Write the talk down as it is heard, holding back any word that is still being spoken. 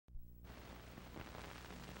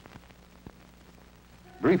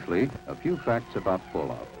Briefly, a few facts about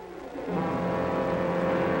fallout.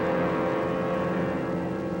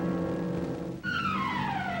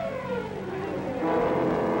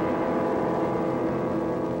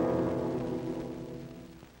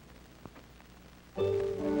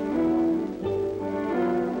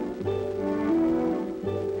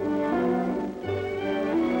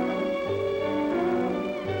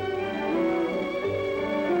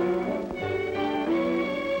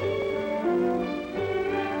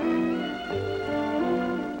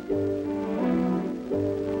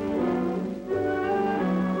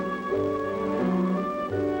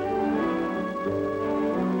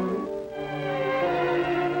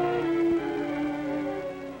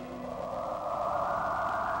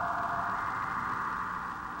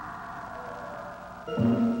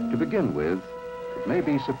 To begin with, it may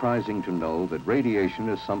be surprising to know that radiation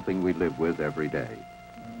is something we live with every day.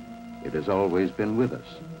 It has always been with us.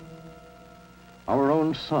 Our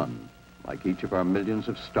own sun, like each of our millions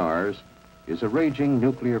of stars, is a raging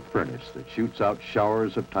nuclear furnace that shoots out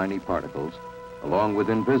showers of tiny particles along with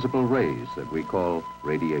invisible rays that we call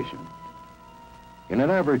radiation. In an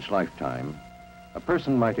average lifetime, a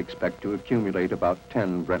person might expect to accumulate about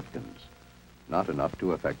 10 Roentgens, not enough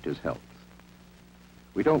to affect his health.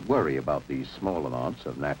 We don't worry about these small amounts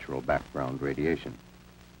of natural background radiation.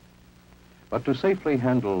 But to safely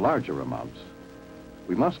handle larger amounts,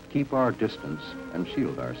 we must keep our distance and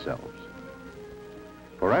shield ourselves.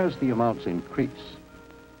 For as the amounts increase,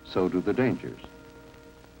 so do the dangers.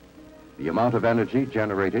 The amount of energy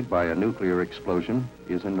generated by a nuclear explosion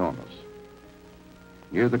is enormous.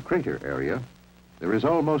 Near the crater area, there is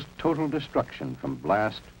almost total destruction from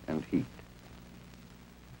blast and heat.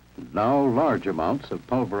 And now large amounts of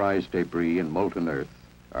pulverized debris and molten earth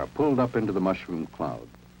are pulled up into the mushroom cloud.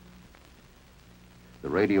 The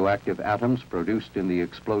radioactive atoms produced in the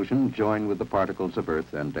explosion join with the particles of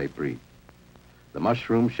earth and debris. The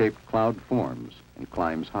mushroom-shaped cloud forms and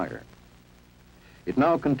climbs higher. It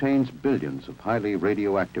now contains billions of highly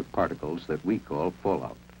radioactive particles that we call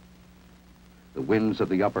fallout. The winds of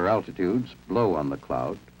the upper altitudes blow on the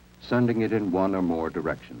cloud, sending it in one or more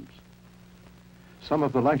directions. Some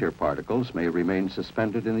of the lighter particles may remain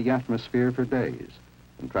suspended in the atmosphere for days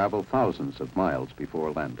and travel thousands of miles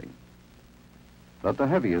before landing. But the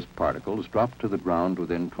heaviest particles drop to the ground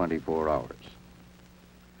within 24 hours.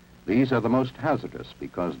 These are the most hazardous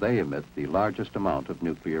because they emit the largest amount of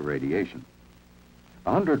nuclear radiation.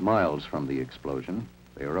 100 miles from the explosion,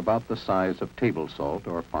 they are about the size of table salt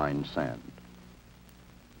or fine sand.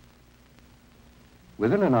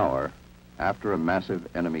 Within an hour, after a massive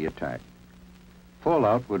enemy attack,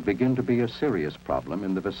 fallout would begin to be a serious problem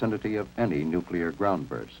in the vicinity of any nuclear ground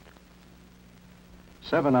burst.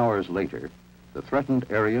 7 hours later, the threatened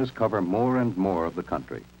areas cover more and more of the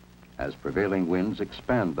country as prevailing winds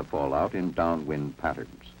expand the fallout in downwind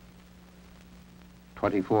patterns.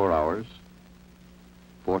 24 hours,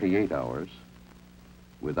 48 hours,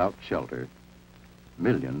 without shelter,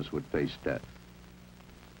 millions would face death.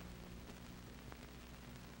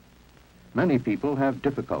 Many people have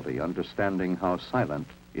difficulty understanding how silent,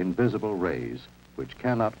 invisible rays, which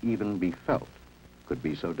cannot even be felt, could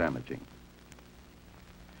be so damaging.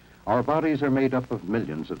 Our bodies are made up of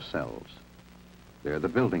millions of cells. They're the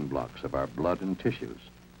building blocks of our blood and tissues.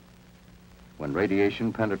 When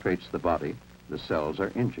radiation penetrates the body, the cells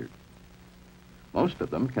are injured. Most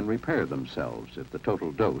of them can repair themselves if the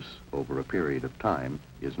total dose over a period of time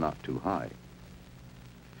is not too high.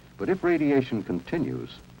 But if radiation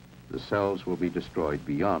continues, the cells will be destroyed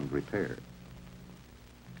beyond repair.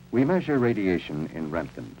 We measure radiation in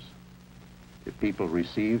Roentgens. If people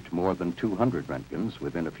received more than 200 Roentgens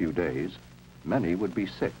within a few days, many would be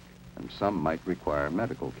sick, and some might require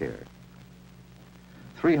medical care.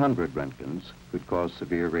 300 Roentgens could cause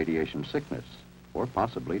severe radiation sickness, or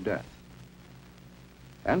possibly death.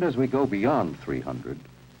 And as we go beyond 300,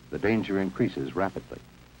 the danger increases rapidly.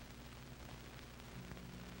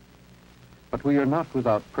 But we are not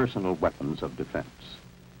without personal weapons of defense.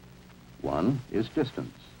 One is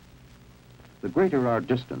distance. The greater our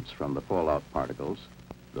distance from the fallout particles,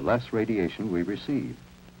 the less radiation we receive.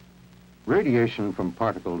 Radiation from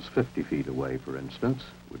particles 50 feet away, for instance,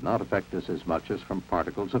 would not affect us as much as from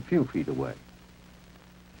particles a few feet away.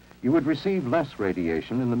 You would receive less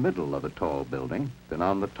radiation in the middle of a tall building than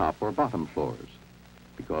on the top or bottom floors,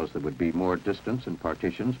 because there would be more distance and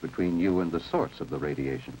partitions between you and the source of the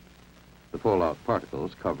radiation, the fallout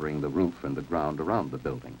particles covering the roof and the ground around the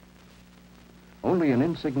building. Only an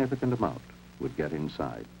insignificant amount would get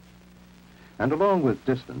inside. And along with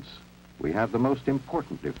distance, we have the most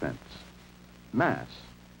important defense, mass.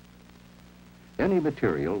 Any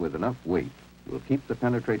material with enough weight will keep the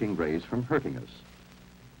penetrating rays from hurting us.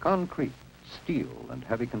 Concrete, steel, and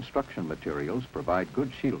heavy construction materials provide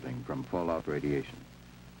good shielding from fallout radiation.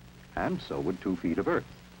 And so would 2 feet of earth.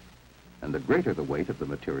 And the greater the weight of the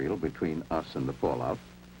material between us and the fallout,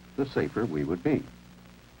 the safer we would be.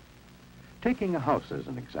 Taking a house as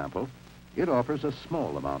an example, it offers a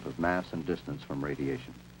small amount of mass and distance from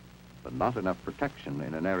radiation, but not enough protection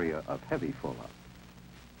in an area of heavy fallout.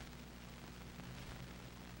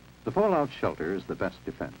 The fallout shelter is the best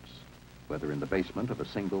defense, whether in the basement of a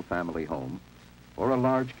single-family home or a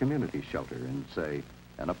large community shelter in, say,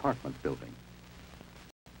 an apartment building.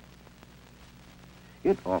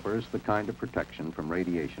 It offers the kind of protection from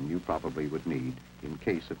radiation you probably would need in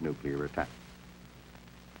case of nuclear attack.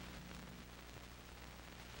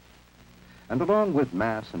 And along with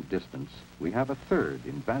mass and distance, we have a third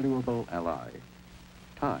invaluable ally,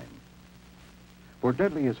 time. For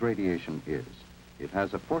deadly as radiation is, it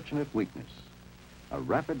has a fortunate weakness, a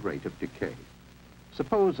rapid rate of decay.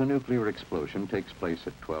 Suppose a nuclear explosion takes place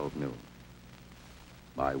at 12 noon.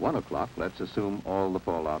 By 1 o'clock, let's assume all the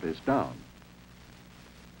fallout is down.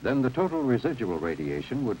 Then the total residual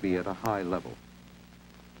radiation would be at a high level.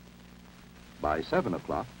 By 7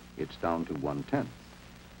 o'clock, it's down to 1/10.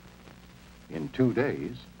 In 2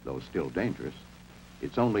 days, though still dangerous,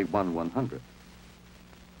 it's only 1/100th.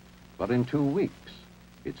 But in 2 weeks,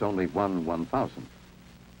 it's only 1/1000th.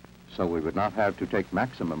 So we would not have to take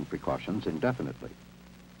maximum precautions indefinitely.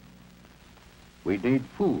 We need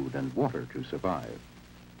food and water to survive.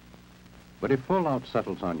 But if fallout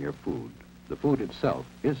settles on your food, the food itself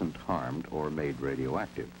isn't harmed or made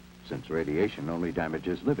radioactive, since radiation only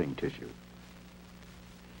damages living tissue.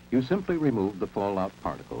 You simply remove the fallout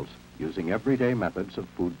particles using everyday methods of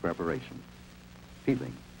food preparation,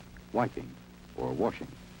 peeling, wiping, or washing.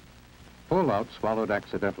 Fallout swallowed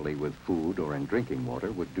accidentally with food or in drinking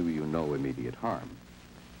water would do you no immediate harm.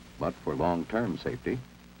 But for long-term safety,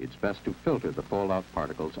 it's best to filter the fallout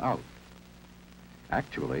particles out.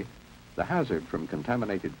 Actually, the hazard from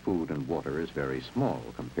contaminated food and water is very small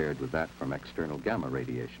compared with that from external gamma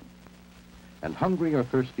radiation. And hungry or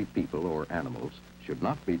thirsty people or animals should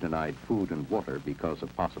not be denied food and water because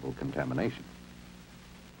of possible contamination.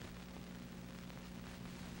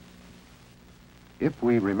 If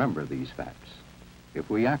we remember these facts, if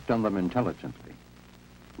we act on them intelligently,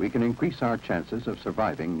 we can increase our chances of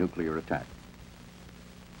surviving nuclear attack.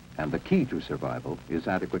 And the key to survival is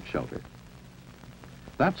adequate shelter.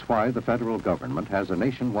 That's why the federal government has a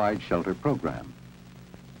nationwide shelter program.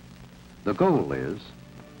 The goal is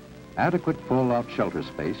adequate fallout shelter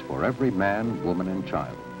space for every man, woman, and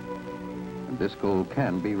child. And this goal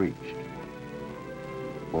can be reached.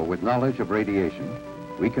 For with knowledge of radiation,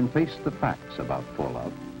 we can face the facts about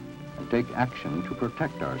fallout and take action to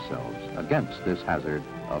protect ourselves against this hazard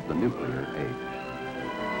of the nuclear age.